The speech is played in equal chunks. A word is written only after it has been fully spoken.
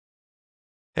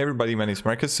Hey everybody, my name is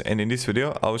Marcus, and in this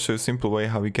video I'll show you a simple way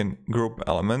how we can group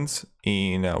elements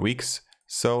in weeks.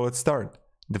 So let's start.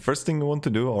 The first thing you want to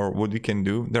do, or what you can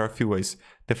do, there are a few ways.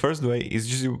 The first way is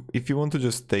just if you want to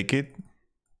just take it,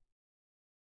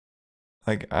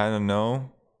 like, I don't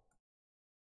know,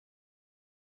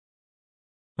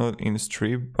 not in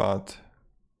strip, but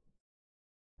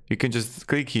you can just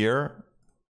click here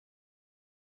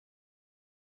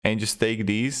and just take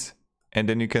these, and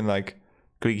then you can like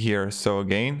click here. So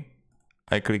again,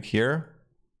 I click here,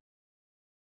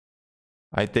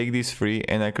 I take these three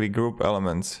and I click group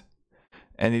elements,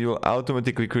 and it will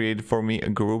automatically create for me a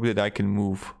group that I can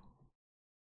move.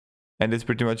 And that's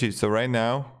pretty much it. So right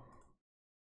now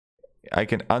I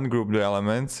can ungroup the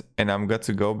elements and I'm good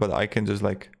to go, but I can just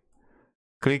like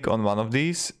click on one of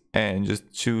these and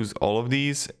just choose all of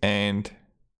these and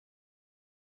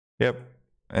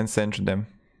and center them.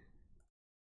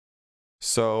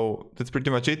 So that's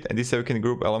pretty much it, and this is how you can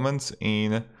group elements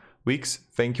in weeks.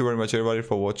 Thank you very much everybody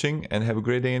for watching, and have a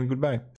great day and goodbye.